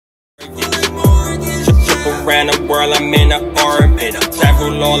Trip around the world, I'm in an orbit.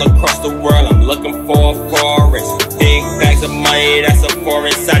 Travel all across the world, I'm looking for a forest. Big bags of money, that's a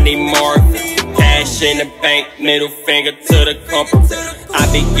forest, I need more of it. Cash in the bank, middle finger to the corporate. I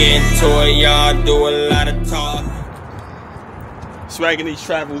be getting to it, y'all do a lot of talk. Swaganese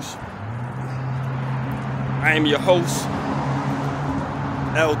Travels. I am your host,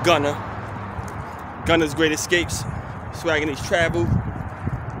 Gunna. Gunna's Great Escapes. Swaganese Travel.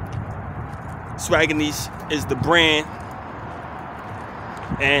 Swaganese is the brand,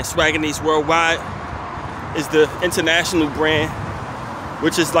 and Swaganese Worldwide is the international brand,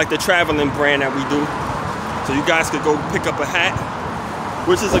 which is like the traveling brand that we do. So you guys could go pick up a hat,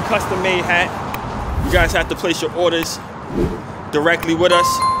 which is a custom-made hat. You guys have to place your orders directly with us.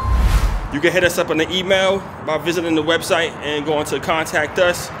 You can hit us up on the email by visiting the website and going to contact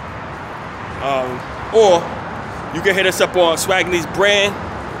us. Or you can hit us up on Swaganese brand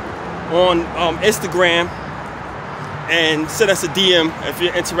on Instagram and send us a DM if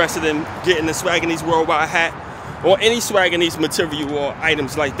you're interested in getting the Swaganese Worldwide hat or any Swaganese material or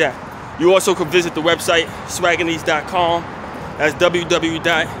items like that. You also can visit the website swaganese.com. That's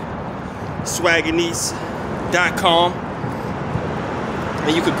www.swaganese.com,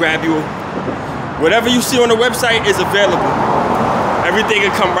 and you could grab you whatever you see on the website is available. Everything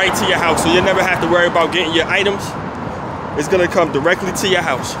will come right to your house, so you'll never have to worry about getting your items. It's gonna come directly to your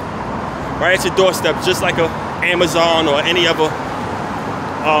house, right at your doorstep, just like a Amazon or any other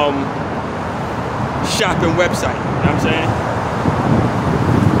shopping website. You know what I'm saying?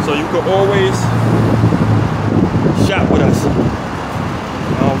 So you can always shop with us.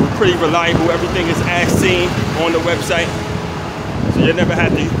 We're pretty reliable. Everything is as seen on the website, so you'll never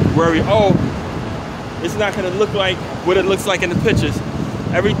have to worry, oh, it's not gonna look like what it looks like in the pictures.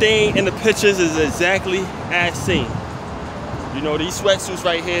 Everything in the pictures is exactly as seen. You know, these sweatsuits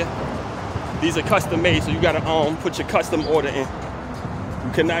right here, these are custom made, so you gotta put your custom order in.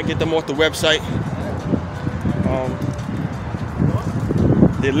 You cannot get them off the website.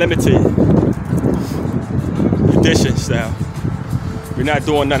 They're limited edition style. We're not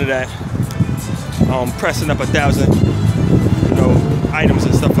doing none of that. Pressing up 1,000, items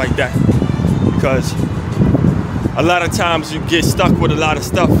and stuff like that, because a lot of times you get stuck with a lot of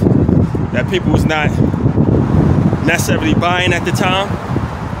stuff that people is not necessarily buying at the time,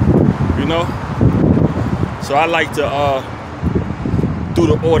 So I like to do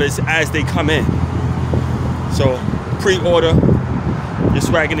the orders as they come in. So pre-order your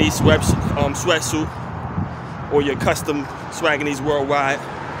Swaganese sweatsuit or your custom Swaganese Worldwide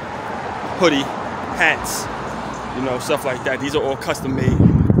hoodie, hats, stuff like that. These are all custom made.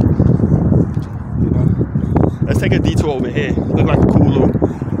 Let's take a detour over here. Look like a cool little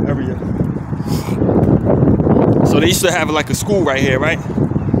area. So they used to have like a school right here, right?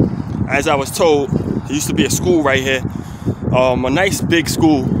 As I was told, there used to be a school right here. A nice big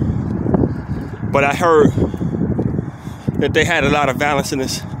school. But I heard that they had a lot of violence in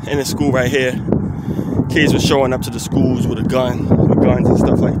this school right here. Kids were showing up to the schools with guns and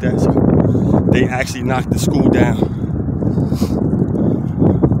stuff like that. So they actually knocked the school down.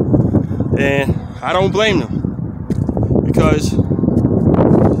 And I don't blame them. Because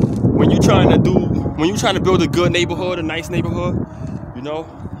when you're trying to build a good neighborhood, a nice neighborhood,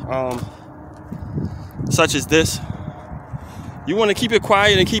 such as this, you want to keep it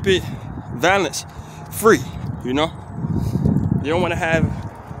quiet and keep it violence free, You don't want to have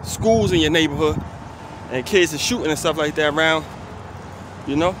schools in your neighborhood and kids are shooting and stuff like that around,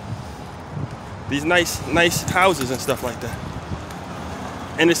 these nice houses and stuff like that.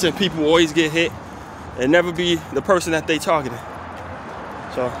 Innocent people always get hit and never be the person that they targeted.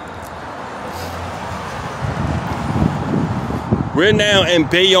 So we're now in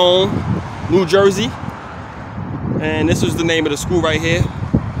Bayonne, New Jersey, and this was the name of the school right here,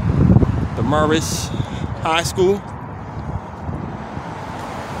 the Morris High School,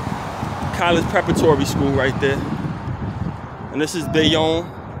 college preparatory school right there. And this is Bayonne.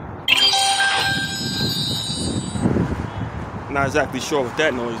 Not exactly sure what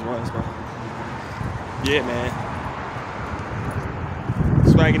that noise was, but yeah, man.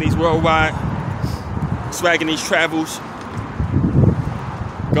 Swaganese Worldwide, Swaganese Travels,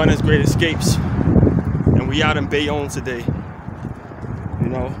 Gunna's Great Escapes, and we out in Bayonne today.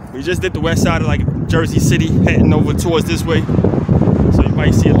 We just did the west side of like Jersey City, heading over towards this way, so you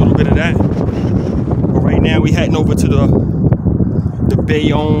might see a little bit of that. But right now we heading over to the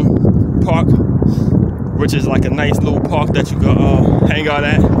Bayonne Park, which is like a nice little park that you can hang out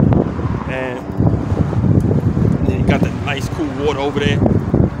at, and you got the nice cool water over there.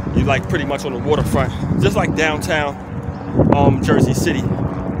 You like pretty much on the waterfront, just like downtown Jersey City.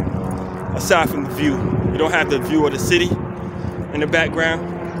 aside from the view. You don't have the view of the city in the background,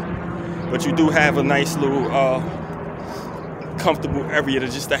 but you do have a nice little comfortable area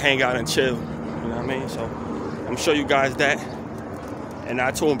to hang out and chill. You know what I mean? So I'm gonna show you guys that, and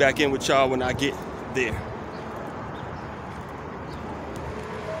I'll tune back in with y'all when I get there.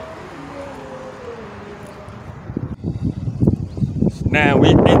 Now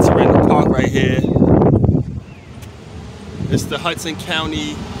we're entering the park right here. It's the Hudson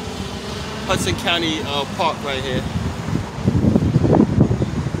County Park right here.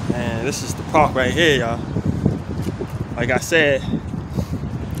 And this is the park right here, y'all. Like I said,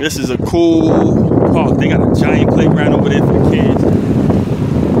 this is a cool park. They got a giant playground over there for the kids.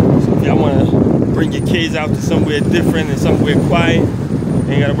 So if y'all want to bring your kids out to somewhere different and somewhere quiet, you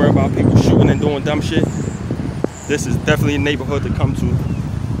ain't got to worry about people shooting and doing dumb shit, this is definitely a neighborhood to come to.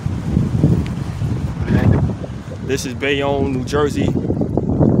 This is Bayonne, New Jersey.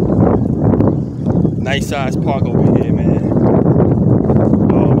 Nice size park over here, man.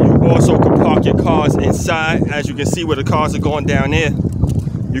 You also can park your cars inside. As you can see where the cars are going down there,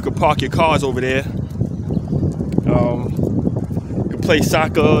 you can park your cars over there. You can play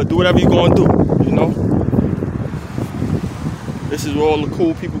soccer, do whatever you're gonna do, you know. This is where all the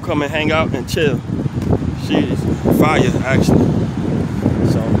cool people come and hang out and chill. Jeez, fire actually.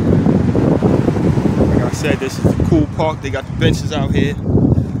 So, like I said, this is a cool park. They got the benches out here.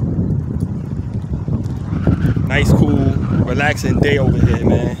 Nice, cool, relaxing day over here,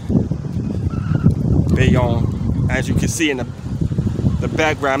 man. Bayonne. As you can see in the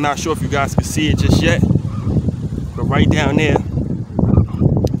background, I'm not sure if you guys can see it just yet, but right down there,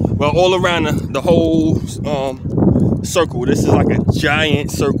 well, all around the whole circle, this is like a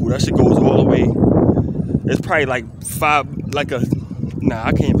giant circle. That shit goes all the way. It's probably like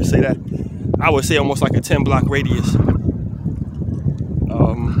I can't even say that. I would say almost like a 10-block radius.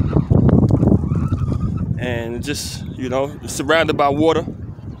 And just, you know, surrounded by water.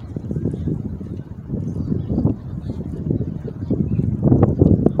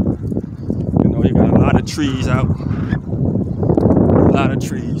 You know, you got a lot of trees out. A lot of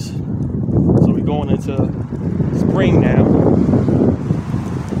trees. So we're going into spring now.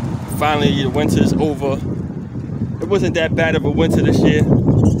 Finally, the winter's over. It wasn't that bad of a winter this year.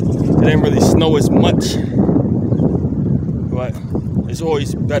 It didn't really snow as much. But it's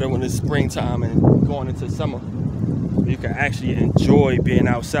always better when it's springtime and going into summer. You can actually enjoy being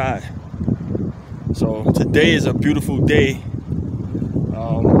outside. So today is a beautiful day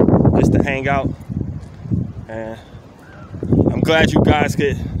just to hang out. And I'm glad you guys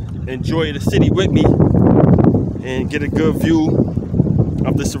could enjoy the city with me and get a good view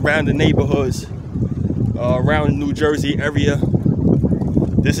of the surrounding neighborhoods around the New Jersey area.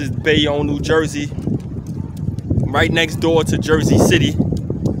 This is Bayonne, New Jersey, right next door to Jersey City,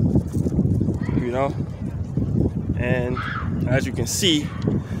 you know. And as you can see,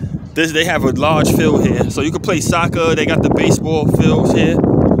 they have a large field here, so you can play soccer. They got the baseball fields here.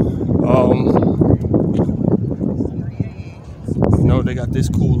 You know, they got this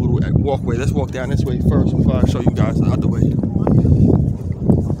cool little walkway. Let's walk down this way first before I show you guys the other way.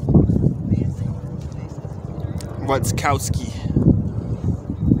 Rutzkowski.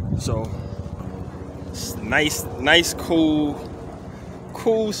 So nice, cool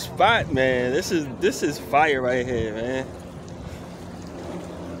spot, man. This is fire right here, man.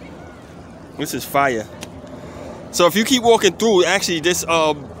 This is fire. So if you keep walking through, actually this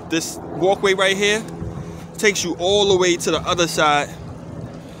walkway right here takes you all the way to the other side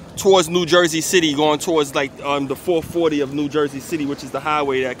towards New Jersey City, going towards like the 440 of New Jersey City, which is the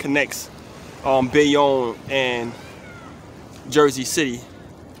highway that connects Bayonne and Jersey City.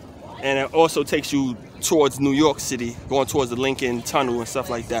 And it also takes you towards New York City, going towards the Lincoln Tunnel and stuff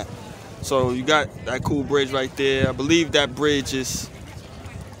like that. So you got that cool bridge right there. I believe that bridge is,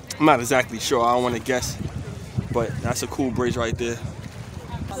 I'm not exactly sure, I don't want to guess, but that's a cool bridge right there.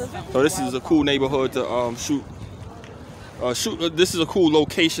 So this is a cool neighborhood to shoot. This is a cool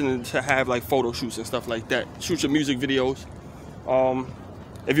location to have like photo shoots and stuff like that. Shoot your music videos.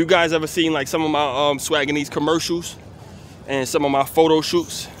 If you guys ever seen like some of my Swaganese commercials and some of my photo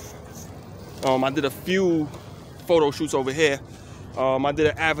shoots, I did a few photo shoots over here. I did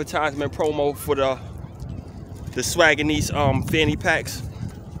an advertisement promo for the Swaganese fanny packs.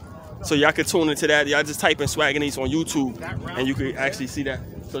 So y'all can tune into that. Y'all just type in Swaganese on YouTube and you can actually see that.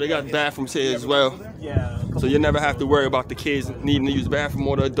 So they got bathrooms here as well. So you never have to worry about the kids needing to use the bathroom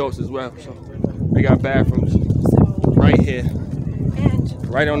or the adults as well. So they got bathrooms right here,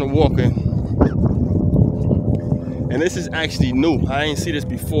 right on the walking. And this is actually new. I didn't see this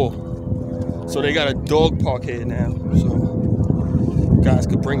before. So they got a dog park here now. So You guys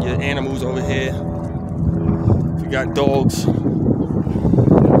could bring your animals over here. If you got dogs, they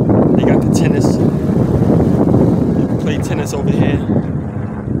got the tennis. You can play tennis over here.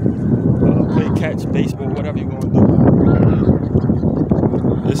 Play catch, baseball, whatever you're gonna do.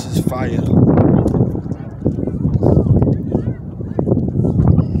 This is fire.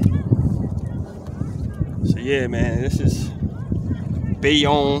 So yeah, man, this is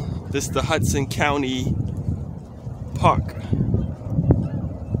Bayonne. This is the Hudson County Park.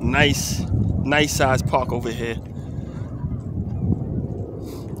 Nice size park over here.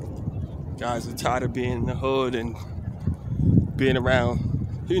 Guys are tired of being in the hood and being around,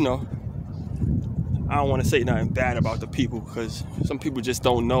 you know. I don't want to say nothing bad about the people, because some people just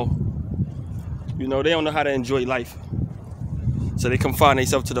don't know. You know, they don't know how to enjoy life. So they confine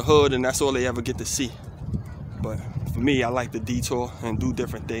themselves to the hood, and that's all they ever get to see. But for me, I like to detour and do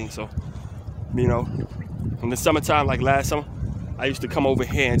different things. So, you know, in the summertime, like last summer, I used to come over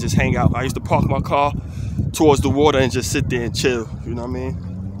here and just hang out. I used to park my car towards the water and just sit there and chill. You know what I mean?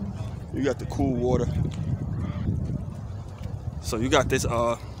 You got the cool water. So you got this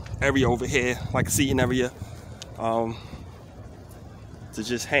area over here, like a seating area, to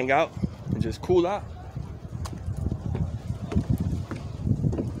just hang out and just cool out.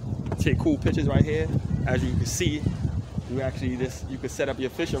 Take cool pictures right here. As you can see, you actually you could set up your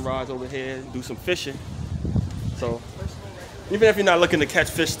fishing rods over here and do some fishing. So even if you're not looking to catch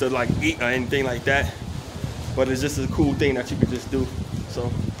fish to like eat or anything like that, but it's just a cool thing that you could just do.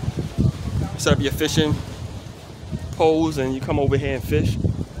 So set up your fishing poles and you come over here and fish.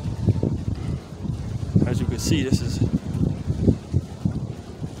 As you can see, this is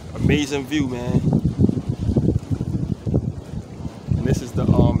amazing view, man. And this is the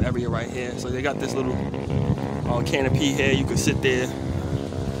area right here. So they got this little canopy here. You can sit there,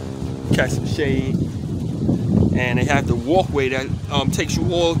 catch some shade, and they have the walkway that takes you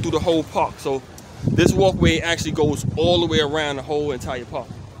all through the whole park. So this walkway actually goes all the way around the whole entire park.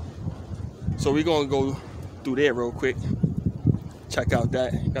 So we're gonna go through there real quick. Check out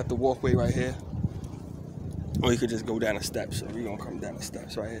that. Got the walkway right here. Or you could just go down the steps. So we're gonna come down the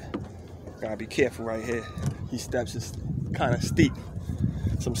steps right here. Gotta be careful right here. These steps is kind of steep.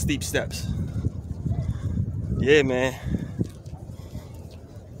 Some steep steps. Yeah, man.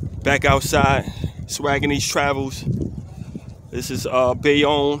 Back outside, Swaganese Travels. This is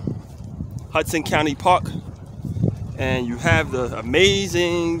Bayonne, Hudson County Park. And you have the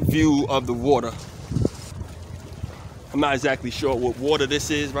amazing view of the water. I'm not exactly sure what water this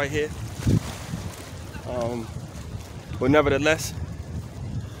is right here. But nevertheless,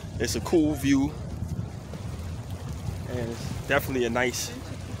 it's a cool view. And it's definitely a nice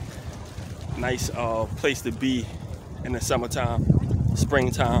place to be in the summertime,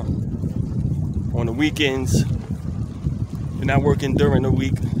 springtime. On the weekends, you're not working during the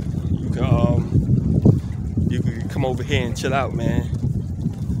week, you can come over here and chill out, man.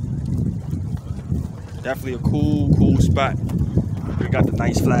 Definitely a cool spot. We got the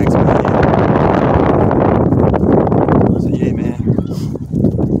nice flags over here. So yeah, man.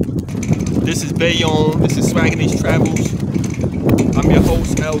 This is Bayonne. This is Swaganese Travels. I'm your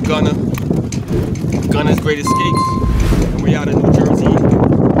host, Gunna. Gunna's Great Escapes. And we're out in New Jersey,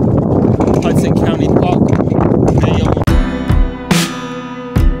 Hudson County Park, Bayonne.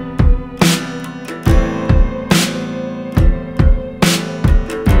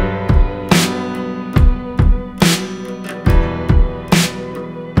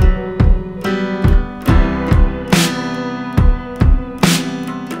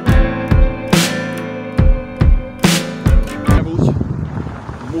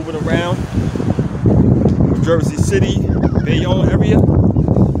 Moving around Jersey City, Bayonne area.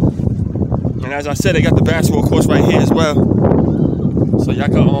 And as I said, they got the basketball courts right here as well. So y'all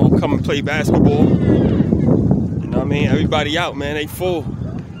can come and play basketball. You know what I mean? Everybody out, man, they full.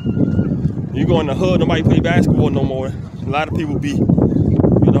 You go in the hood, nobody play basketball no more. A lot of people be,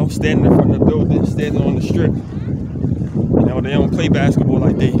 you know, standing in front of the building, standing on the strip. You know, they don't play basketball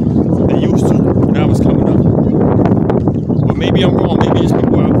like they used to when I was coming up. But maybe I'm wrong. Maybe it's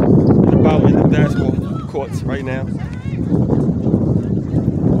people out and about in the basketball courts right now.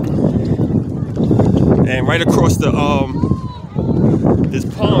 And right across the this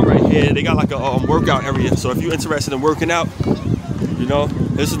pond right here, they got like a workout area. So if you're interested in working out, you know,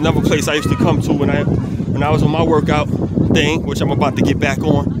 this is another place I used to come to when I was on my workout thing, which I'm about to get back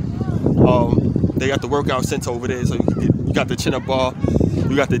on. They got the workout center over there, so you got the chin-up bar,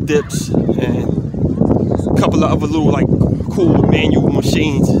 you got the dips, and a couple of other little like cool manual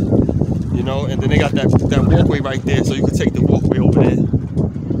machines, you know. And then they got that walkway right there, so you can take the walkway over there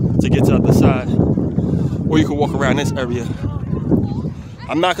to get to the other side, or you can walk around this area.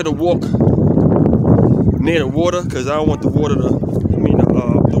 I'm not gonna walk near the water because I don't want the water to,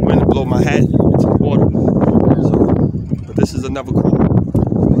 the wind to blow my hat into the water. So, but this is another cool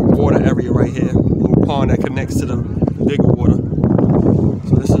water area right here. A little pond that connects to the bigger water.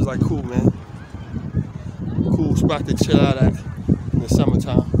 So this is like cool, man. Cool spot to chill out at in the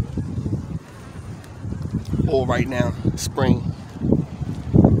summertime. Or right now, spring.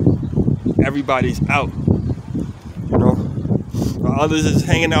 Everybody's out, you know. While others is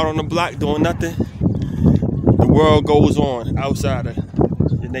hanging out on the block doing nothing, the world goes on outside of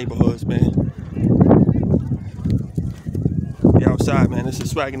your neighborhoods, man. Be outside, man. This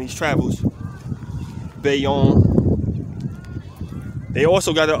is Swaganese Travels, Bayonne. They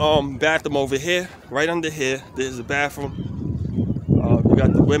also got a bathroom over here, right under here. There's a bathroom. We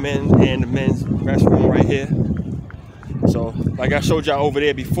got the women and the men's restroom right here. So, like I showed y'all over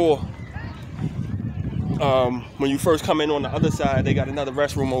there before, when you first come in on the other side, they got another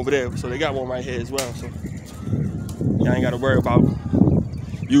restroom over there. So they got one right here as well. So y'all ain't got to worry about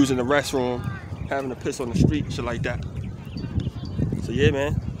using the restroom, having to piss on the street, shit like that. So yeah,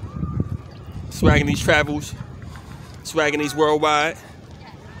 man. Swaganese Travels, Swaganese Worldwide,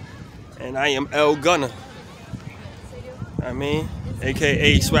 and I am Gunna. I mean,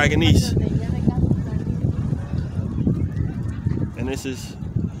 aka Swaganese. And this is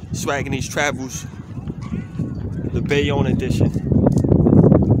Swaganese Travels, the Bayonne edition.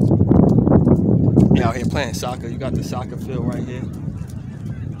 You out here playing soccer. You got the soccer field right here.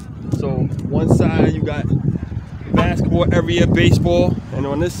 So one side you got basketball area, baseball, and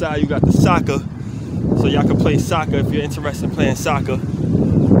on this side you got the soccer. So y'all can play soccer if you're interested in playing soccer.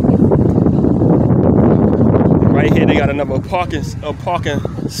 Right here they got another parking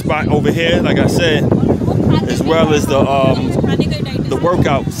spot over here, like I said, as well as the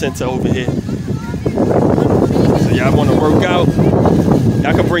workout center over here. So y'all want to work out,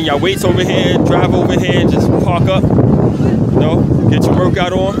 y'all can bring your weights over here, drive over here, and just park up, you know, get your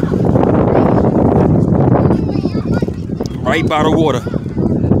workout on. Right by the water.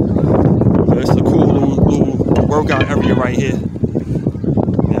 So it's a cool little workout area right here. You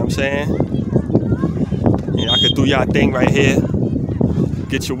know what I'm saying? And y'all can do y'all thing right here.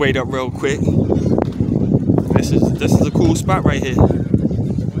 Get your weight up real quick. This is a cool spot right here.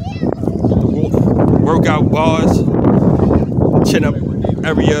 Workout bars, chin up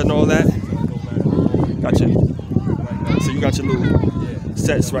area and all that. Gotcha. So you got your little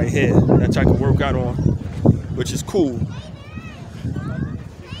sets right here that y'all can work out on, which is cool. You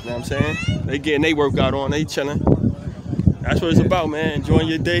know what I'm saying? They getting their workout on, they chilling. That's what it's about, man. Enjoying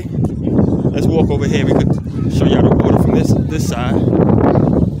your day. Let's walk over here. We could show y'all the water from this side.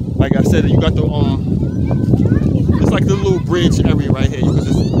 Like I said, you got the it's like the little bridge area right here.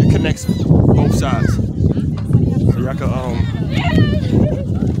 It connects both sides. So y'all can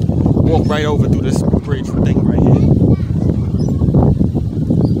walk right over through this bridge thing right here.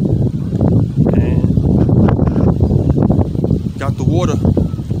 And got the water.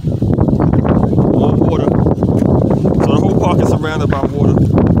 More water. So the whole park is surrounded by water.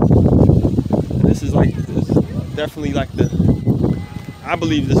 And this is definitely like I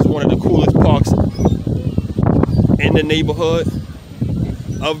believe this is one of the coolest parks in the neighborhood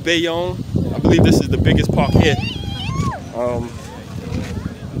of Bayonne. I believe this is the biggest park here.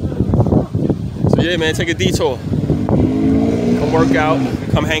 So yeah, man, take a detour. Come work out,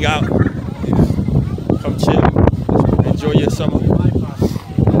 come hang out, come chill, enjoy your summer.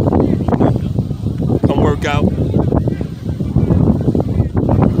 Come work out.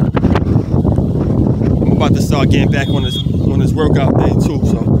 I'm about to start getting back on this workout thing too.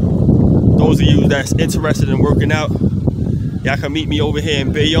 So those of you that's interested in working out, y'all can meet me over here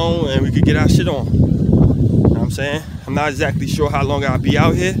in Bayonne and we could get our shit on. You know what I'm saying? I'm not exactly sure how long I'll be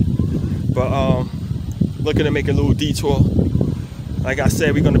out here, but looking to make a little detour. Like I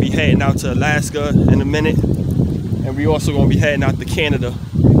said, we're gonna be heading out to Alaska in a minute, and we also gonna be heading out to Canada,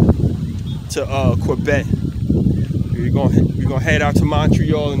 to Quebec. We're gonna head out to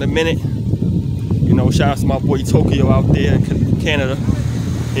Montreal in a minute. You know, shout out to my boy Tokyo out there in Canada.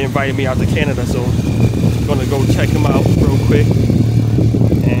 He invited me out to Canada, so I'm gonna go check him out real quick.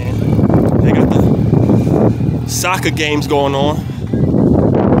 And they got the soccer games going on.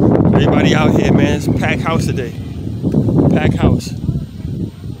 Everybody out here, man. It's a packed house today. Packed house.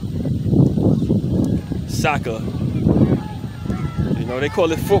 Soccer. You know, they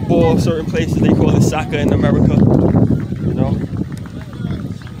call it football. Certain places they call it soccer in America. You know.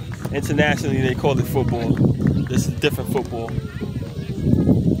 Internationally, they call it football. This is different football.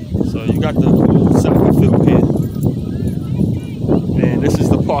 So you got the soccer field here. And this is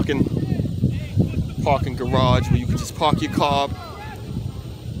the parking garage where you can just park your car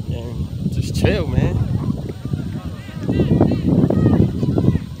and just chill, man.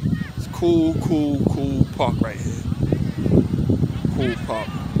 It's cool park right here. Cool park.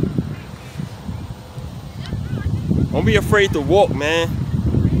 Don't be afraid to walk, man.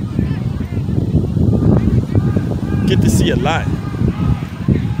 Get to see a lot.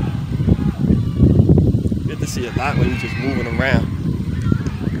 Get to see a lot when you're just moving around.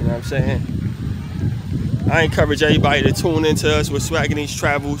 You know what I'm saying? I encourage everybody to tune into us with Swaganese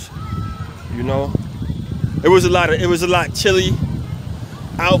Travels. You know, it was a lot chilly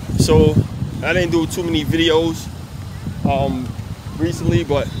out, so I didn't do too many videos recently,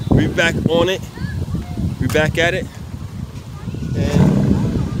 but we back on it. We back at it.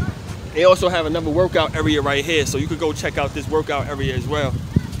 And they also have another workout area right here, so you could go check out this workout area as well.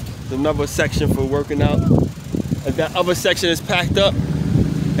 There's another section for working out. If that other section is packed up,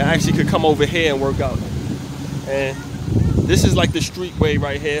 you actually could come over here and work out. And this is like the streetway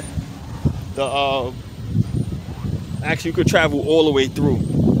right here. Actually, you could travel all the way through.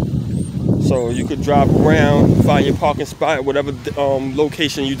 So you could drive around, find your parking spot, whatever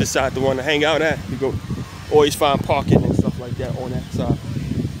location you decide to want to hang out at. You go always find parking and stuff like that on that side.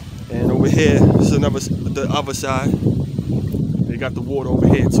 And over here, this is the other side. They got the water over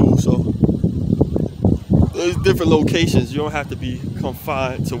here too. So there's different locations. You don't have to be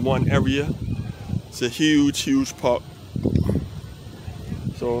confined to one area. It's a huge park.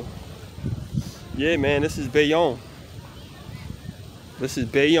 So yeah, man, this is Bayonne. This is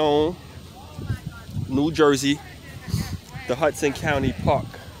Bayonne, New Jersey, the Hudson County Park.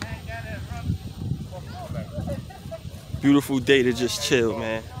 Beautiful day to just chill,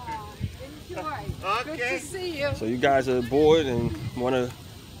 man. Enjoy. Good to see you. So you guys are bored and want to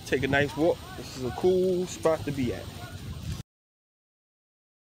take a nice walk. This is a cool spot to be at.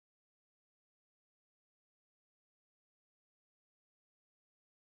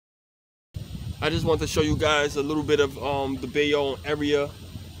 I just want to show you guys a little bit of the Bayonne area,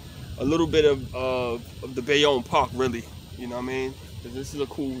 a little bit of the Bayonne Park, really. You know what I mean? Because this is a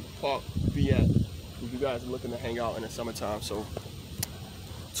cool park to be at if you guys are looking to hang out in the summertime. So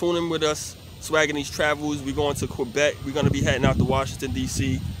tune in with us, Swaganese Travels. We're going to Quebec. We're going to be heading out to Washington,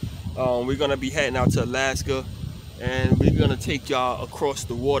 D.C. We're going to be heading out to Alaska. And we're going to take y'all across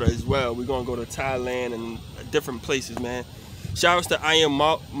the water as well. We're going to go to Thailand and different places, man. Shout out to I Am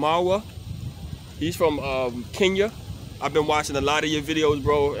Marwa. He's from Kenya. I've been watching a lot of your videos,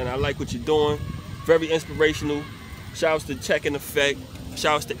 bro, and I like what you're doing. Very inspirational. Shouts to Check in Effect.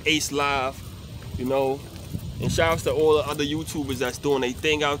 Shouts to Ace Live, you know. And shouts to all the other YouTubers that's doing their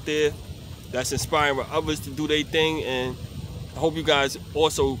thing out there, that's inspiring others to do their thing. And I hope you guys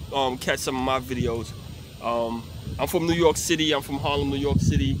also catch some of my videos. I'm from New York City. I'm from Harlem, New York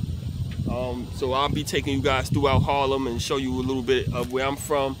City. So I'll be taking you guys throughout Harlem and show you a little bit of where I'm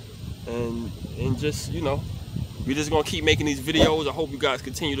from. And just, you know, we're just gonna keep making these videos. I hope you guys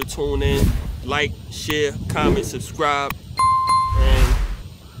continue to tune in, like, share, comment, subscribe, and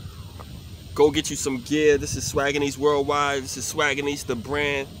go get you some gear. This is Swaganese Worldwide. This is Swaganese the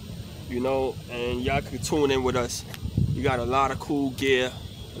brand, you know, and y'all can tune in with us. We got a lot of cool gear,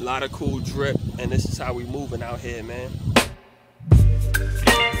 a lot of cool drip, and this is how we moving out here, man.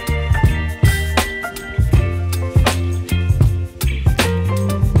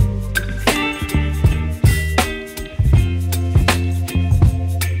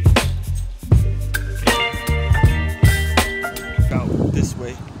 This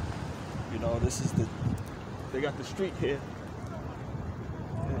way, you know, this is they got the street here,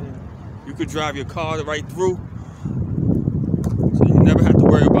 and you could drive your car right through, so you never have to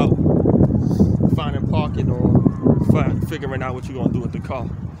worry about finding parking or figuring out what you're gonna do with the car.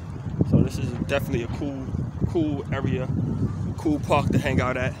 So this is definitely a cool area, cool park to hang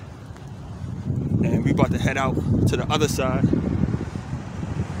out at. And we about to head out to the other side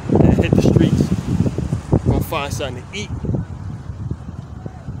and hit the streets, gonna find something to eat.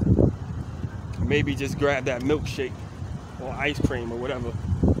 Maybe just grab that milkshake or ice cream or whatever.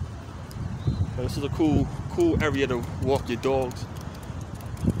 But this is a cool area to walk your dogs,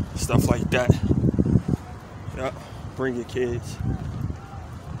 stuff like that. Yeah, bring your kids,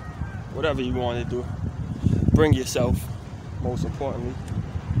 whatever you want to do. Bring yourself, most importantly.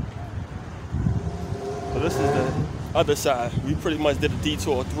 So this is the other side. We pretty much did a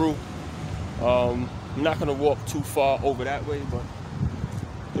detour through. I'm not gonna walk too far over that way, but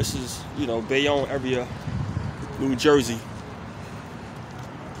this is, you know, Bayonne area, New Jersey.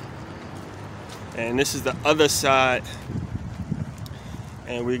 And this is the other side.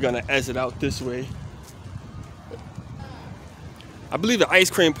 And we're gonna exit out this way. I believe the ice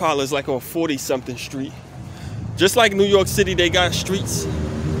cream parlor is like on 40-something street. Just like New York City, they got streets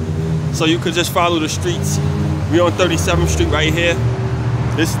So you could just follow the streets. We're on 37th Street right here.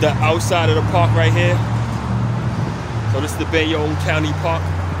 This is the outside of the park right here. So this is the Bayonne County Park.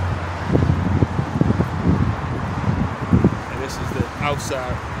 And this is the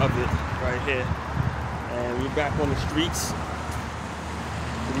outside of it right here. And we're back on the streets. So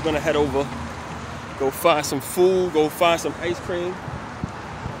we're gonna head over, go find some food, go find some ice cream.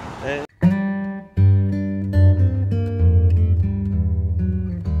 And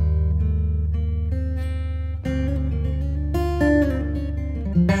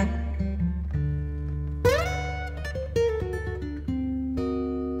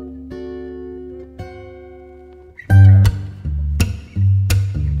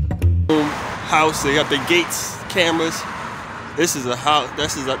house, they got the gates, cameras. This is a house.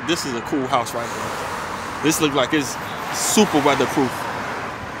 This is a cool house right here. This looks like it's super weatherproof.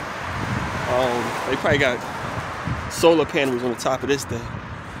 They probably got solar panels on the top of this thing.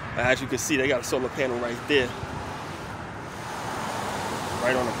 As you can see, they got a solar panel right there,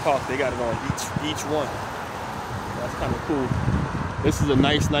 right on the park. They got it on each one. That's kind of cool. This is a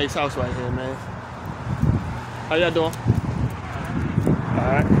nice house right here, man. How y'all doing? All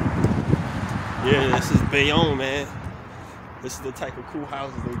right. Yeah, this is Bayonne, man. This is the type of cool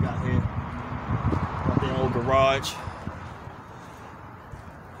houses they got here. Got their own garage.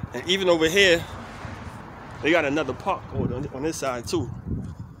 And even over here, they got another park on this side too.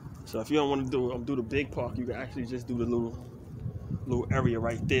 So if you don't want to do the big park, you can actually just do the little area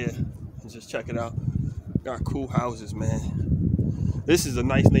right there and just check it out. Got cool houses, man. This is a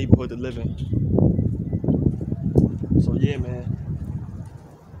nice neighborhood to live in. So yeah, man.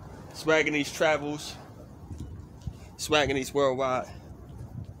 Swaganese Travels, Swaganese Worldwide.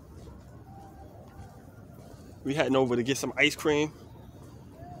 We heading over to get some ice cream.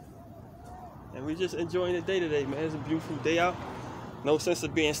 And we just enjoying the day today, man. It's a beautiful day out. No sense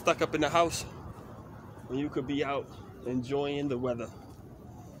of being stuck up in the house when you could be out enjoying the weather.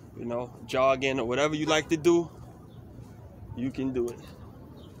 You know, jogging or whatever you like to do, you can do it.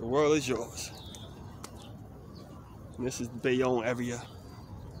 The world is yours. And this is the Bayonne area.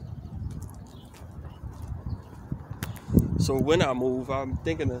 So when I move, I'm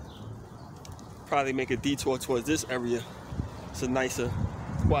thinking to probably make a detour towards this area. It's a nicer,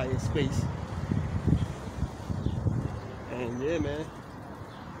 quiet space. And yeah, man,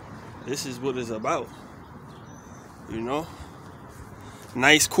 this is what it's about. You know?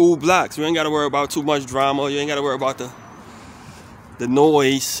 Nice, cool blocks. You ain't got to worry about too much drama. You ain't got to worry about the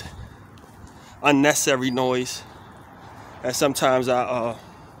noise, unnecessary noise that sometimes I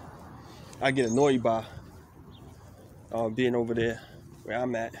get annoyed by. Being over there where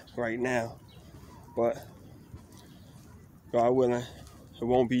I'm at right now, but God willing, it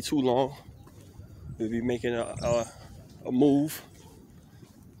won't be too long. We'll be making a move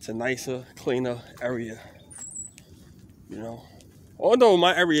to nicer, cleaner area. You know, although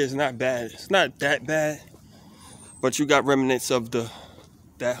my area is not bad, it's not that bad, but you got remnants of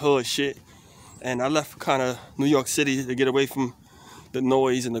that hood shit. And I left kind of New York City to get away from the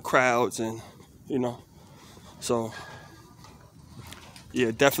noise and the crowds, and you know, so.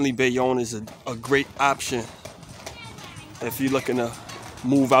 Yeah, definitely Bayonne is a great option if you're looking to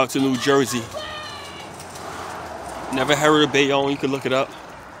move out to New Jersey. Never heard of Bayonne, you can look it up.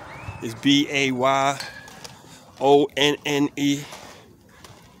 It's Bayonne.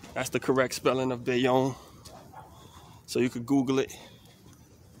 That's the correct spelling of Bayonne. So you could Google it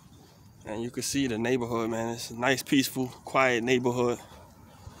and you can see the neighborhood, man. It's a nice, peaceful, quiet neighborhood.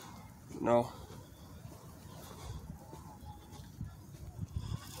 You know.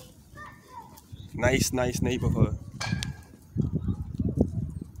 Nice neighborhood.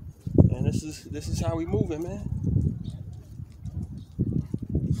 And this is how we moving, man.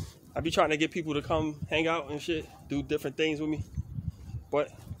 I be trying to get people to come hang out and shit, do different things with me. But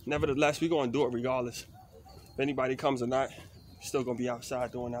nevertheless, we gonna do it regardless. If anybody comes or not, we're still gonna be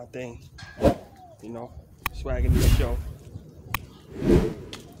outside doing our thing. You know, swagging the show. And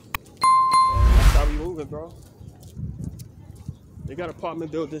that's how we moving, bro. They got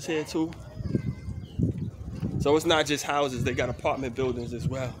apartment buildings here too. So it's not just houses, they got apartment buildings as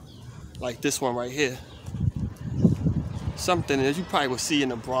well. Like this one right here. Something that you probably would see in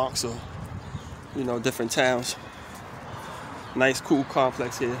the Bronx or, you know, different towns. Nice, cool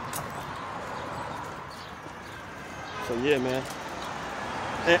complex here. So yeah, man.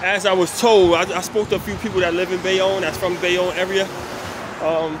 And as I was told, I spoke to a few people that live in Bayonne, that's from the Bayonne area.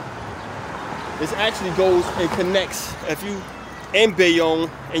 This actually goes and connects, if you in Bayonne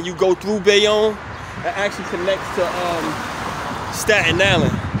and you go through Bayonne, it actually connects to Staten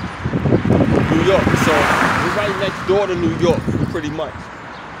Island, New York. So it's right next door to New York, pretty much.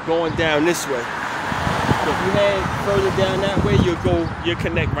 going down this way. So if you head further down that way, you'll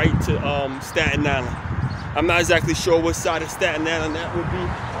connect right to Staten Island. I'm not exactly sure what side of Staten Island that would be,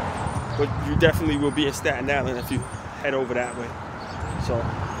 but you definitely will be in Staten Island if you head over that way. So,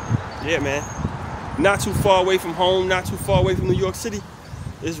 yeah, man. Not too far away from home, not too far away from New York City.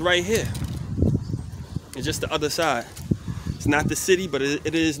 It's right here. It's just the other side. It's not the city, but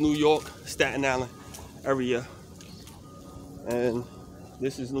it is New York, Staten Island area. And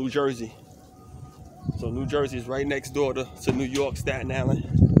this is New Jersey. So New Jersey is right next door to New York, Staten Island.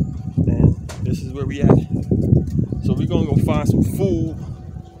 And this is where we at. So we're gonna go find some food. Know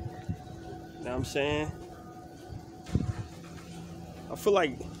what I'm saying? I feel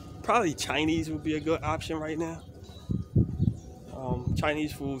like probably Chinese would be a good option right now.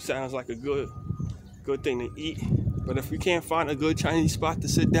 Chinese food sounds like a good thing to eat. But if we can't find a good Chinese spot to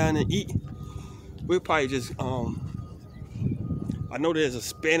sit down and eat, we'll probably just, I know there's a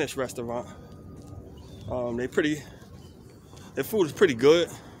Spanish restaurant. Their food is pretty good.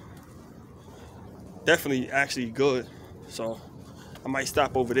 Definitely actually good. So I might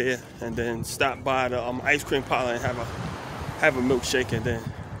stop over there and then stop by the ice cream parlor and have a milkshake, and then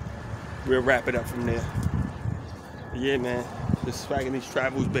we'll wrap it up from there. But yeah, man, this is Swaganese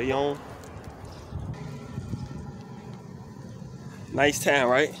Travels, Bayonne. Nice town,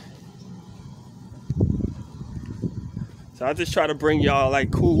 right? So I just try to bring y'all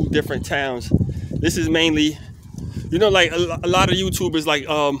like cool different towns. This is mainly, you know, like a lot of YouTubers like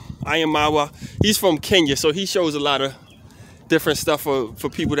Ayamawa. He's from Kenya, so he shows a lot of different stuff for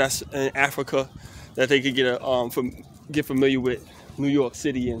people that's in Africa, that they could get familiar with New York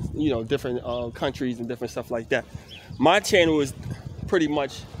City and, you know, different countries and different stuff like that. My channel is pretty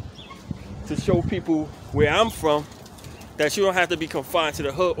much to show people where I'm from, that you don't have to be confined to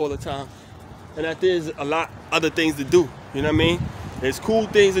the hood all the time, and that there's a lot other things to do. You know what I mean? There's cool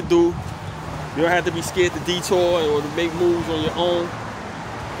things to do. You don't have to be scared to detour or to make moves on your own.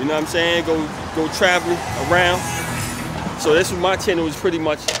 You know what I'm saying? Go travel around. So that's what my channel is pretty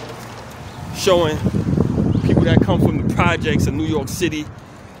much showing people that come from the projects in New York City,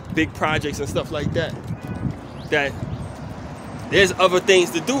 big projects and stuff like that, that there's other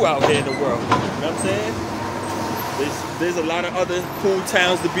things to do out here in the world. You know what I'm saying? There's a lot of other cool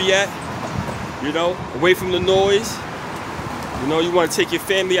towns to be at, you know, away from the noise. You know, you want to take your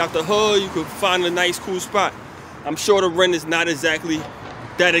family out the hood, you could find a nice, cool spot. I'm sure the rent is not exactly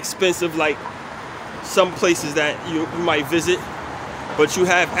that expensive like some places that you might visit, but you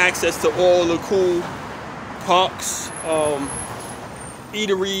have access to all the cool parks,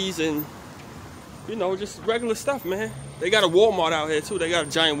 eateries, and, you know, just regular stuff, man. They got a Walmart out here too. They got a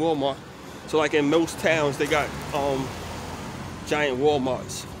giant Walmart. So like in most towns, they got giant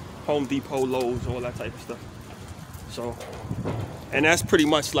Walmarts, Home Depot, Lowe's, all that type of stuff. So, and that's pretty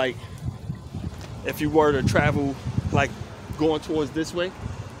much like, if you were to travel, like going towards this way,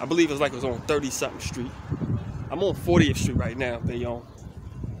 I believe it was on 30-something Street. I'm on 40th Street right now, Bayonne.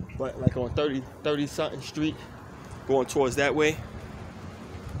 But like on 30-something Street, going towards that way,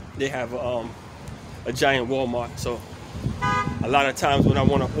 they have a giant Walmart. So a lot of times when I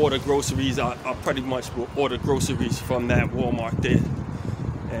want to order groceries, I pretty much will order groceries from that Walmart there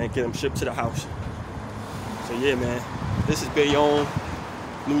and get them shipped to the house. So yeah, man, this is Bayonne,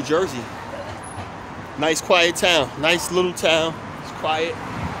 New Jersey. Nice quiet town, nice little town. It's quiet,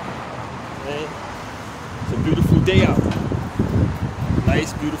 man. It's a beautiful day out.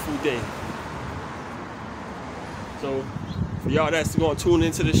 Nice, beautiful day. So for y'all that's going to tune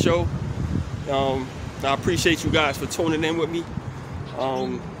into the show, I appreciate you guys for tuning in with me.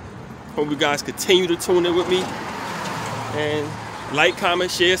 Hope you guys continue to tune in with me. And like, comment,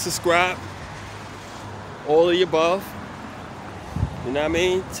 share, subscribe. All of the above. You know what I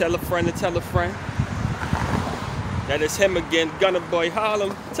mean? Tell a friend to tell a friend. That is him again, Gunna Boy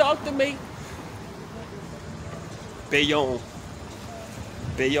Harlem. Talk to me. Bayonne.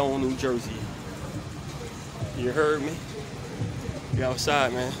 Bayonne, New Jersey. You heard me? Be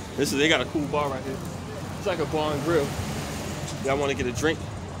outside, man. They got a cool bar right here. It's like a bar and grill. Y'all want to get a drink?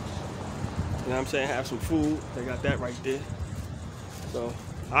 You know what I'm saying? Have some food. They got that right there. So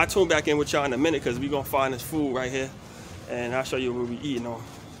I'll tune back in with y'all in a minute, because we're going to find this food right here. And I'll show you what we eating on.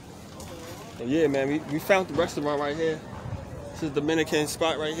 And yeah, man, we found the restaurant right here. This is the Dominican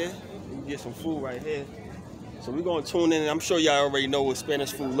spot right here. We can get some food right here. So we're going to tune in, and I'm sure y'all already know what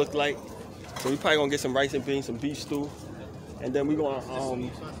Spanish food look like. So we probably going to get some rice and beans, some beef stew. And then we're going to,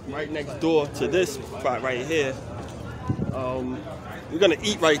 right next door to this spot right here, we're going to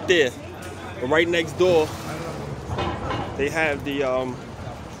eat right there. But right next door, they have the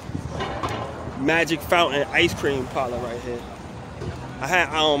Magic Fountain ice cream parlor right here. I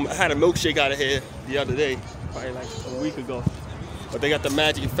had a milkshake out of here the other day, probably like a week ago. But they got the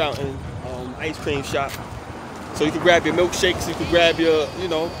Magic Fountain ice cream shop. So you can grab your milkshakes, you can grab your, you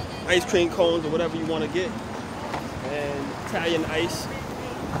know, ice cream cones or whatever you want to get. And Italian ice.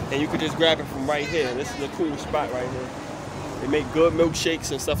 And you can just grab it from right here. This is a cool spot right here. They make good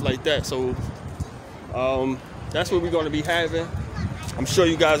milkshakes and stuff like that. So that's what we're going to be having. I'm sure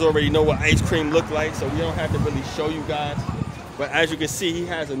you guys already know what ice cream look like, so we don't have to really show you guys. But as you can see, he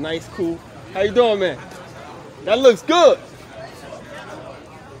has a nice, cool. How you doing, man? That looks good.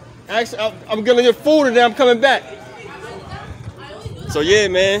 Actually, I'm gonna get food and then I'm coming back. So yeah,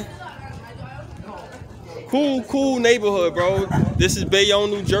 man. Cool neighborhood, bro. This is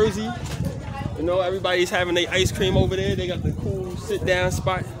Bayonne, New Jersey. You know, everybody's having their ice cream over there. They got the cool sit-down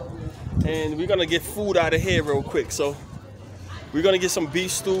spot. And we're gonna get food out of here real quick. So we're gonna get some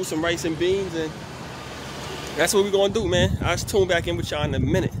beef stew, some rice and beans, and that's what we're gonna do, man. I'll just tune back in with y'all in a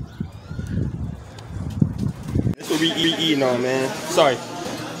minute. That's what we eating on, man. Sorry.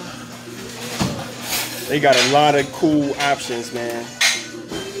 They got a lot of cool options, man.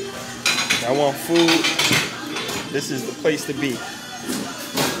 I want food. This is the place to be.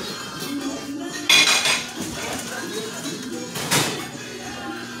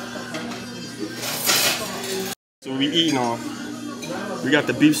 So we eating on. We got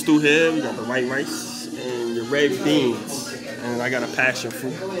the beef stew here. We got the white rice and your red beans. And I got a passion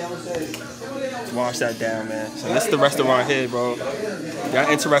fruit. Let's wash that down, man. So this is the restaurant here, bro. Y'all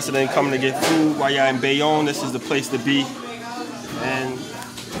interested in coming to get food while y'all in Bayonne, this is the place to be. And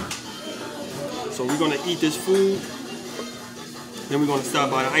so we're gonna eat this food. Then we're gonna stop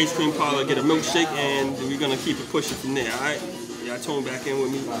by the ice cream parlor, get a milkshake, and we're gonna keep it pushing from there, all right? Y'all tune back in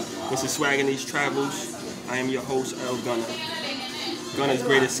with me. This is Swaganese Travels. I am your host, Gunna. Gunna's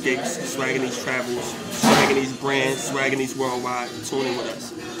Great Escapes, Swaganese Travels, Swaganese brand, Swaganese worldwide. Tune in with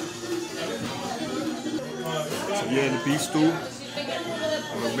us. So yeah, the beef stew,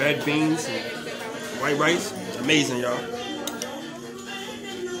 the red beans, and white rice. It's amazing, y'all.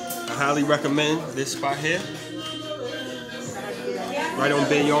 I highly recommend this spot here. Right on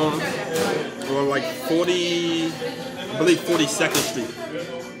Bayonne, on like 40, I believe 42nd Street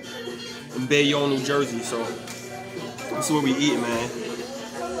in Bayonne, New Jersey. So this is what we eat, man.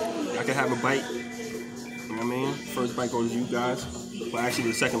 I can have a bite. You know what I mean? First bite goes to you guys. Well, actually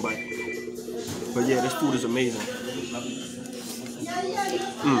the second bite. But yeah, this food is amazing.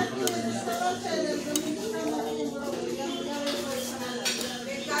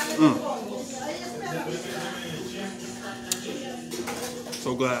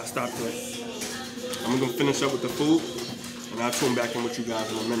 So glad I stopped there. I'm gonna finish up with the food and I'll tune back in with you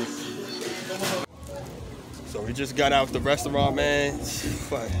guys in a minute. So we just got out the restaurant, man.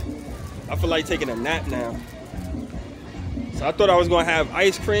 I feel like taking a nap now. So I thought I was gonna have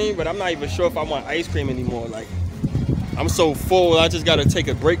ice cream, but I'm not even sure if I want ice cream anymore. Like, I'm so full, I just gotta take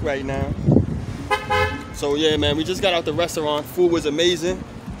a break right now. So yeah, man, we just got out the restaurant. Food was amazing.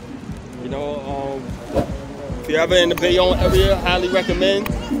 You know, if you're ever in the Bayonne area, highly recommend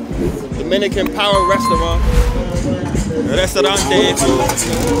Dominican Power Restaurant. Restaurante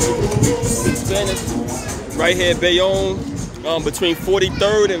Spanish. Right here, Bayonne, between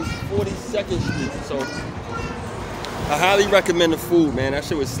 43rd and 42nd Street. So I highly recommend the food, man. That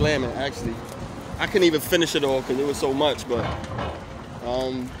shit was slamming, actually. I couldn't even finish it all because it was so much, but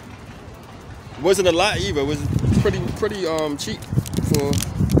it wasn't a lot either. It was pretty cheap for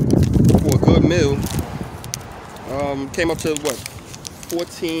a good meal. Came up to what,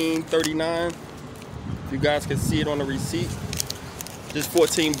 $14.39. If you guys can see it on the receipt, just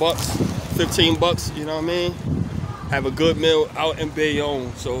 14 bucks, 15 bucks. You know what I mean? Have a good meal out in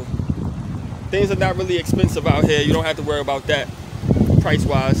Bayonne. So things are not really expensive out here. You don't have to worry about that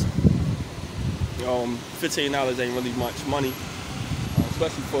price-wise. $15 ain't really much money,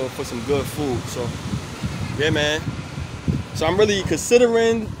 especially for some good food. So yeah, man. So I'm really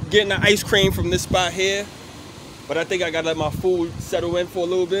considering getting the ice cream from this spot here, but I think I gotta let my food settle in for a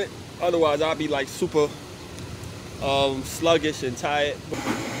little bit. Otherwise, I'll be like super sluggish and tired.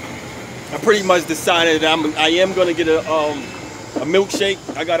 I pretty much decided that I am gonna get a milkshake.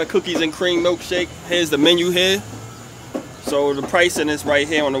 I got a cookies and cream milkshake. Here's the menu here. So the pricing is right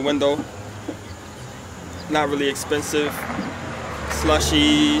here on the window. Not really expensive.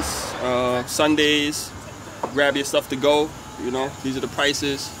 Slushies, sundaes. Grab your stuff to go. You know, these are the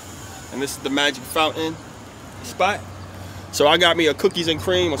prices. And this is the Magic Fountain spot. So I got me a cookies and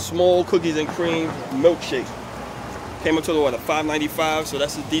cream, a small cookies and cream milkshake. Came up to what, a $5.95, so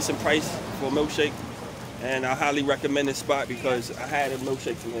that's a decent price for a milkshake. And I highly recommend this spot because I had a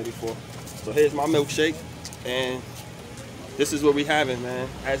milkshake from here before. So here's my milkshake, and this is what we having, man,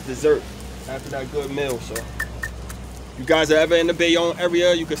 as dessert after that good meal. So you guys are ever in the Bayonne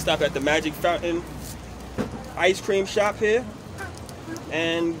area, you can stop at the Magic Fountain ice cream shop here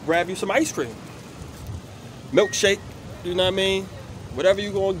and grab you some ice cream, milkshake, you know what I mean, whatever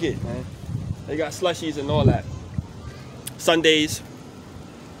you gonna get, man. They got slushies and all that, sundaes.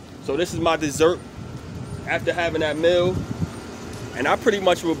 So this is my dessert after having that meal, and I pretty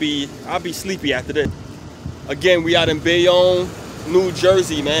much I'll be sleepy after this. Again, we out in Bayonne, New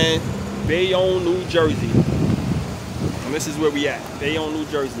Jersey, man. Bayonne, New Jersey. And this is where we at. Bayonne, New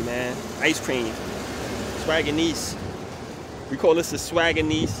Jersey, man. Ice cream. Swaganese. We call this a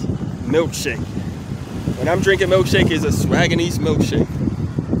Swaganese milkshake. When I'm drinking milkshake, it's a Swaganese milkshake.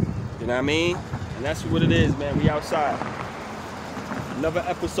 You know what I mean? And that's what it is, man. We outside. Another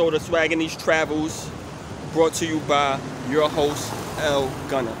episode of Swaganese Travels, brought to you by your host,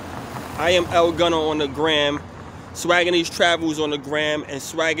 Gunna. I am Gunna on the gram, Swaganese Travels on the gram, and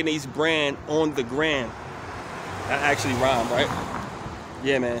Swaganese Brand on the gram. That actually rhymed, right?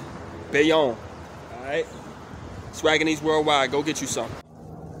 Yeah, man. Bayonne. All right? Swaganese Worldwide. Go get you some.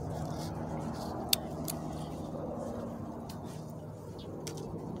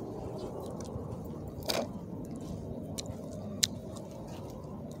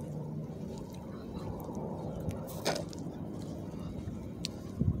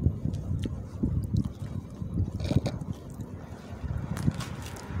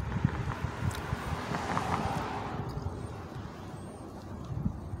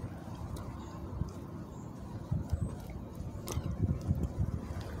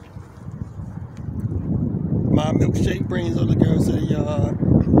 My milkshake brings all the girls to the yard.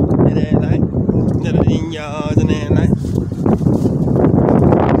 And then night, in yards and then night.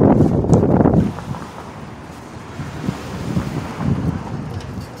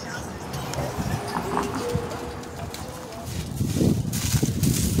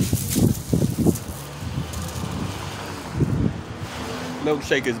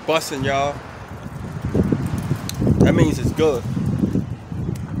 Milkshake is busting, y'all. That means it's good.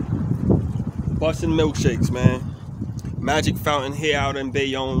 Bustin' milkshakes, man. Magic Fountain here out in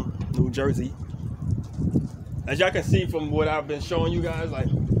Bayonne, New Jersey. As y'all can see from what I've been showing you guys, like,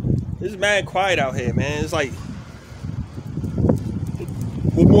 it's mad quiet out here, man. It's like,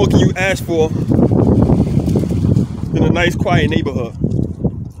 what more can you ask for than a nice quiet neighborhood?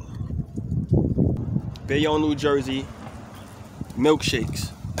 Bayonne, New Jersey,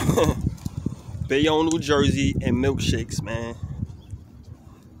 milkshakes. Bayonne, New Jersey, and milkshakes, man.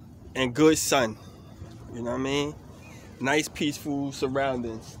 And good sun, you know what I mean? Nice peaceful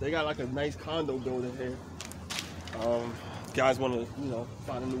surroundings. They got like a nice condo building here. Guys want to, you know,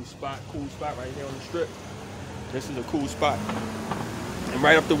 find a new spot, cool spot right here on the strip. This is a cool spot. And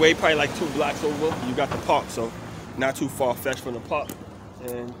right up the way, probably like 2 blocks over, you got the park, so not too far-fetched from the park.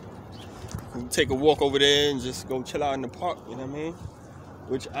 And you can take a walk over there and just go chill out in the park, you know what I mean?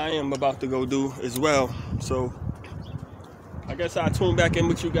 Which I am about to go do as well. So I guess I'll tune back in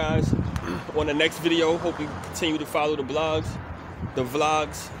with you guys on the next video. Hope you continue to follow the blogs, the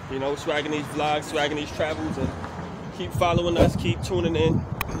vlogs, you know, Swaganese vlogs, Swaganese Travels, and keep following us, keep tuning in,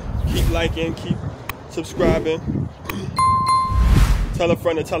 keep liking, keep subscribing. Tell a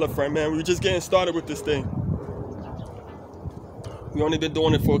friend to tell a friend, man. We're just getting started with this thing. We only been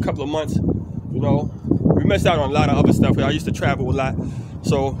doing it for a couple of months, you know. We missed out on a lot of other stuff. I used to travel a lot.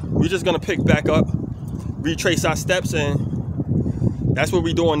 So we're just gonna pick back up, retrace our steps, and that's what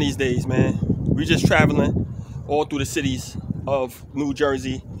we're doing these days, man. We're just traveling all through the cities of New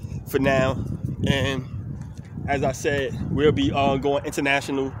Jersey for now. And as I said, we'll be going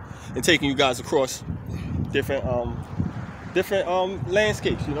international and taking you guys across different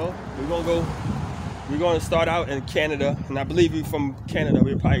landscapes, you know. We're gonna start out in Canada, and I believe we from Canada,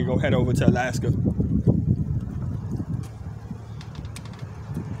 we'll probably go head over to Alaska.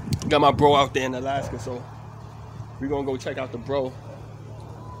 Got my bro out there in Alaska, so we're gonna go check out the bro.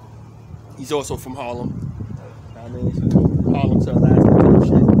 He's also from Harlem. I mean, so Harlem to Alaska and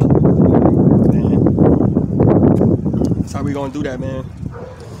shit. Man. That's how we gonna do that, man.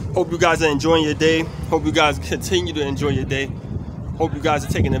 Hope you guys are enjoying your day. Hope you guys continue to enjoy your day. Hope you guys are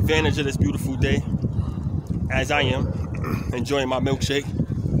taking advantage of this beautiful day, as I am, enjoying my milkshake.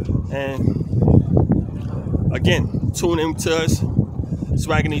 And again, tune in to us,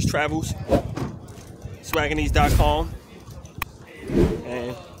 Swaganese Travels, Swaganese.com,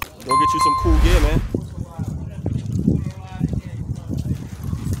 and go get you some cool gear, man.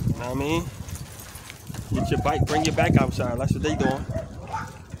 You know what I mean? Get your bike, bring your bike outside. That's what they doing.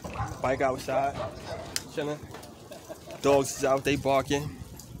 Bike outside, chilling. Dogs is out, they barking.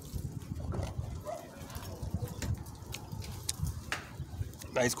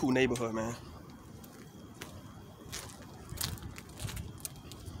 Nice, cool neighborhood, man.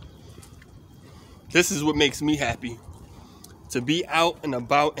 This is what makes me happy. To be out and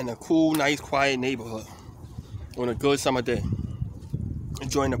about in a cool, nice, quiet neighborhood on a good summer day.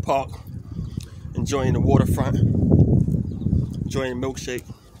 Enjoying the park, enjoying the waterfront, enjoying the milkshake.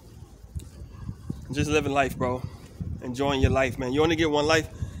 Just living life, bro. Enjoying your life, man. You only get one life,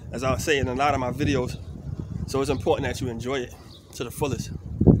 as I was saying in a lot of my videos. So it's important that you enjoy it to the fullest.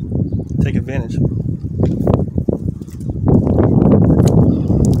 Take advantage.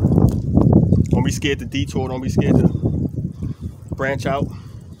 Don't be scared to detour. Don't be scared to branch out.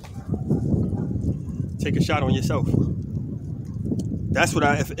 Take a shot on yourself. That's what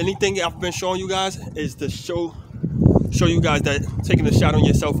if anything I've been showing you guys is to show you guys that taking a shot on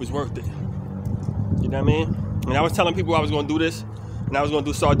yourself is worth it. You know what I mean? And I was telling people I was going to do this, and I was going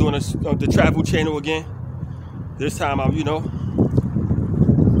to start doing the travel channel again. This time, I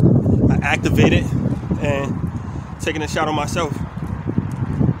activated and taking a shot on myself.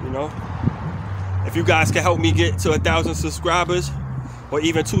 You know, if you guys can help me get to 1,000 subscribers or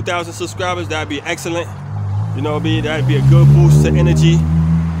even 2,000 subscribers, that'd be excellent. You know what I mean? That'd be a good boost to energy.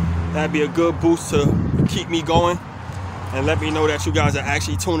 That'd be a good boost to keep me going and let me know that you guys are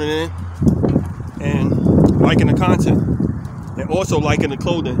actually tuning in and liking the content and also liking the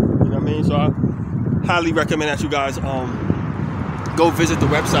clothing. You know what I mean? So I highly recommend that you guys go visit the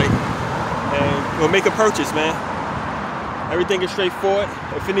website and we'll make a purchase, man. Everything is straightforward.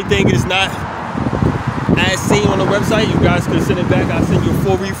 If anything is not as seen on the website, you guys can send it back. I'll send you a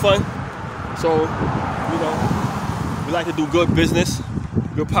full refund. So, you know, we like to do good business,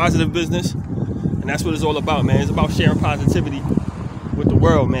 good positive business, and that's what it's all about, man. It's about sharing positivity with the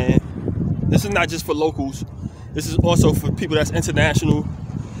world, man. This is not just for locals. This is also for people that's international,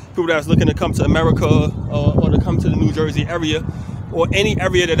 people that's looking to come to America or to come to the New Jersey area or any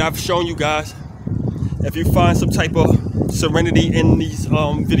area that I've shown you guys. If you find some type of serenity in these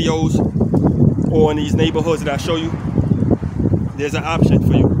videos or in these neighborhoods that I show you, there's an option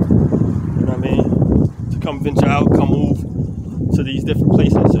for you. You know what I mean? To come venture out, come move to these different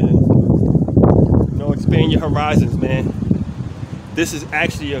places and, you know, expand your horizons, man. This is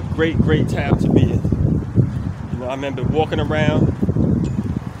actually a great, great town to be in. You know, I remember walking around.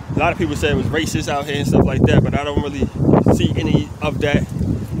 A lot of people said it was racist out here and stuff like that, but I don't really see any of that.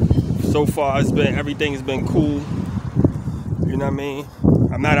 So far, everything has been cool. You know what I mean?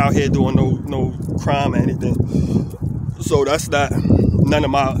 I'm not out here doing no crime or anything. So that's none of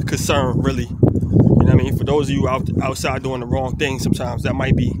my concern, really. You know what I mean? For those of you outside doing the wrong thing, sometimes that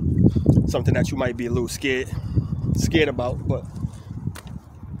might be something that you might be a little scared about. But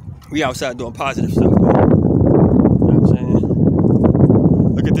we outside doing positive stuff, man. You know what I'm saying?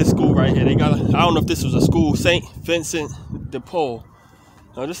 Look at this school right here. They got, I don't know if this was a school, St. Vincent de Paul.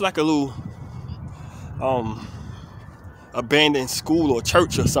 Just like a little abandoned school or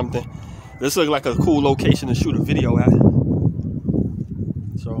church or something. This looks like a cool location to shoot a video at.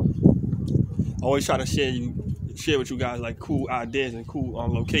 So I always try to share with you guys like cool ideas and cool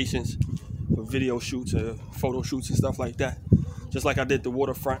locations for video shoots or photo shoots and stuff like that. Just like I did the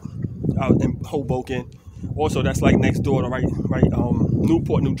waterfront out in Hoboken. Also, that's like next door to right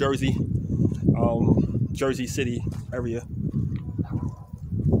Newport, New Jersey, Jersey City area.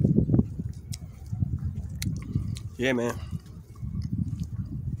 Yeah, man.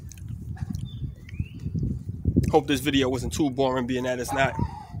 Hope this video wasn't too boring, being that it's not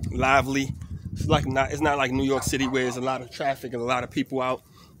lively. It's not like New York City where there's a lot of traffic and a lot of people out.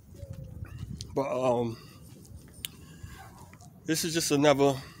 But this is just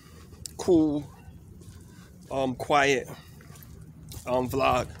another cool, quiet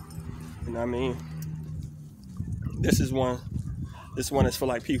vlog. You know what I mean? This one is for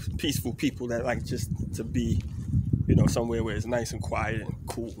like peaceful people that like just to be, you know, somewhere where it's nice and quiet and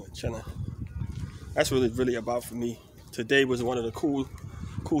cool and chilling. That's what it's really about for me. Today was one of the cool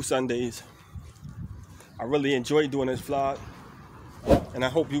Sundays. I really enjoyed doing this vlog, and I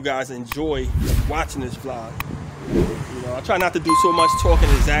hope you guys enjoy watching this vlog. You know, I try not to do so much talking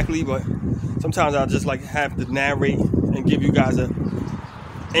exactly, but sometimes I just like have to narrate and give you guys an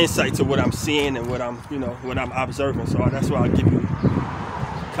insight to what I'm seeing and what I'm observing. So that's why I give you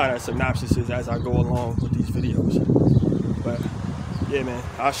kind of synopsises as I go along with these videos. But yeah, man,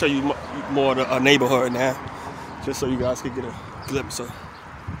 I'll show you more of the neighborhood now, just so you guys can get a glimpse of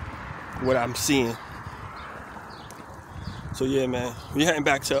what I'm seeing. So yeah, man, we're heading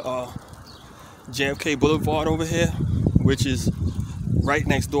back to JFK Boulevard over here, which is right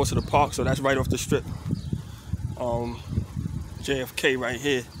next door to the park. So that's right off the strip. JFK right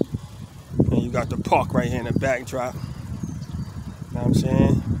here, and you got the park right here in the backdrop. what I'm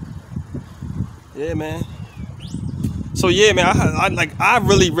saying? Yeah, man. So yeah, man, I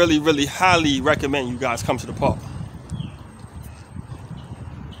really highly recommend you guys come to the park.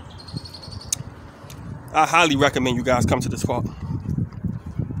 I highly recommend you guys come to this park.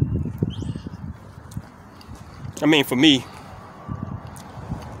 I mean, for me,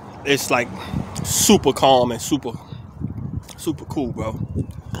 it's like super calm and super cool, bro.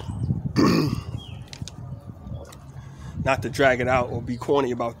 Not to drag it out or be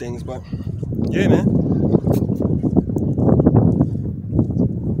corny about things, but yeah, man.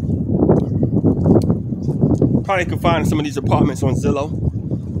 Probably could find some of these apartments on Zillow.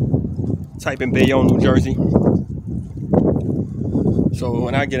 Type in Bayonne, New Jersey. So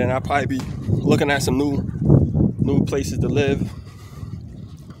when I get in, I'll probably be looking at some new places to live.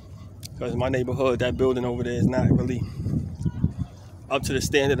 Because my neighborhood, that building over there is not really up to the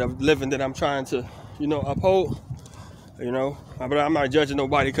standard of living that I'm trying to, you know, uphold. You know, but I'm not judging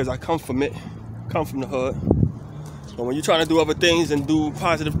nobody because I come from it, come from the hood. But when you're trying to do other things and do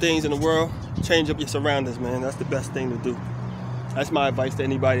positive things in the world, change up your surroundings, man. That's the best thing to do. That's my advice to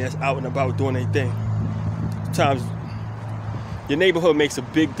anybody that's out and about doing their thing. Sometimes your neighborhood makes a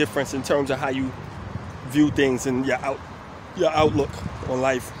big difference in terms of how you view things and your outlook on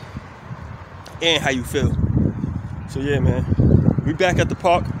life and how you feel. So yeah, man, we back at the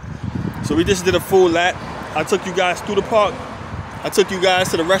park. So we just did a full lap. I took you guys through the park. I took you guys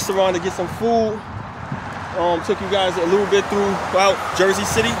to the restaurant to get some food. Took you guys a little bit throughout Jersey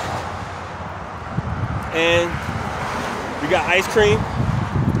City. And we got ice cream. You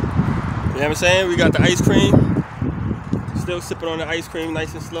know what I'm saying? We got the ice cream. Still sipping on the ice cream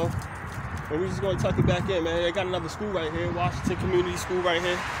nice and slow. And we're just gonna tuck it back in, man. They got another school right here, Washington Community School right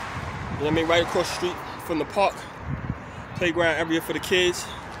here. You know what I mean? Right across the street from the park. Playground area for the kids.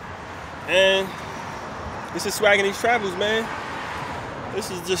 And this is Swaganese Travels, man. This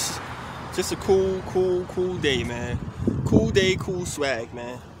is just a cool day, man. Cool day, cool swag,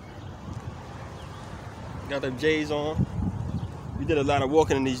 man. Got the J's on. We did a lot of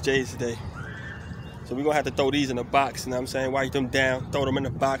walking in these J's today. So we're gonna have to throw these in a box, you know what I'm saying? Wipe them down, throw them in the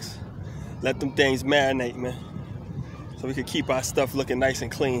box. Let them things marinate, man. So we can keep our stuff looking nice and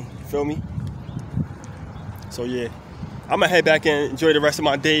clean, you feel me? So yeah, I'm gonna head back and enjoy the rest of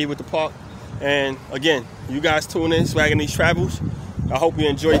my day with the park. And again, you guys tune in, Swaganese Travels. I hope you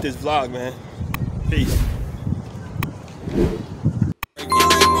enjoyed this vlog, man. Peace.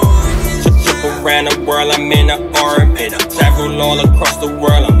 Around the world, I'm in an orbit. I travel all across the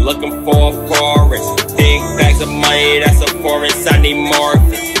world, I'm looking for a forest. Big bags of money, that's a forest, I need more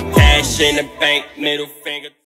of it. Cash in the bank, middle finger.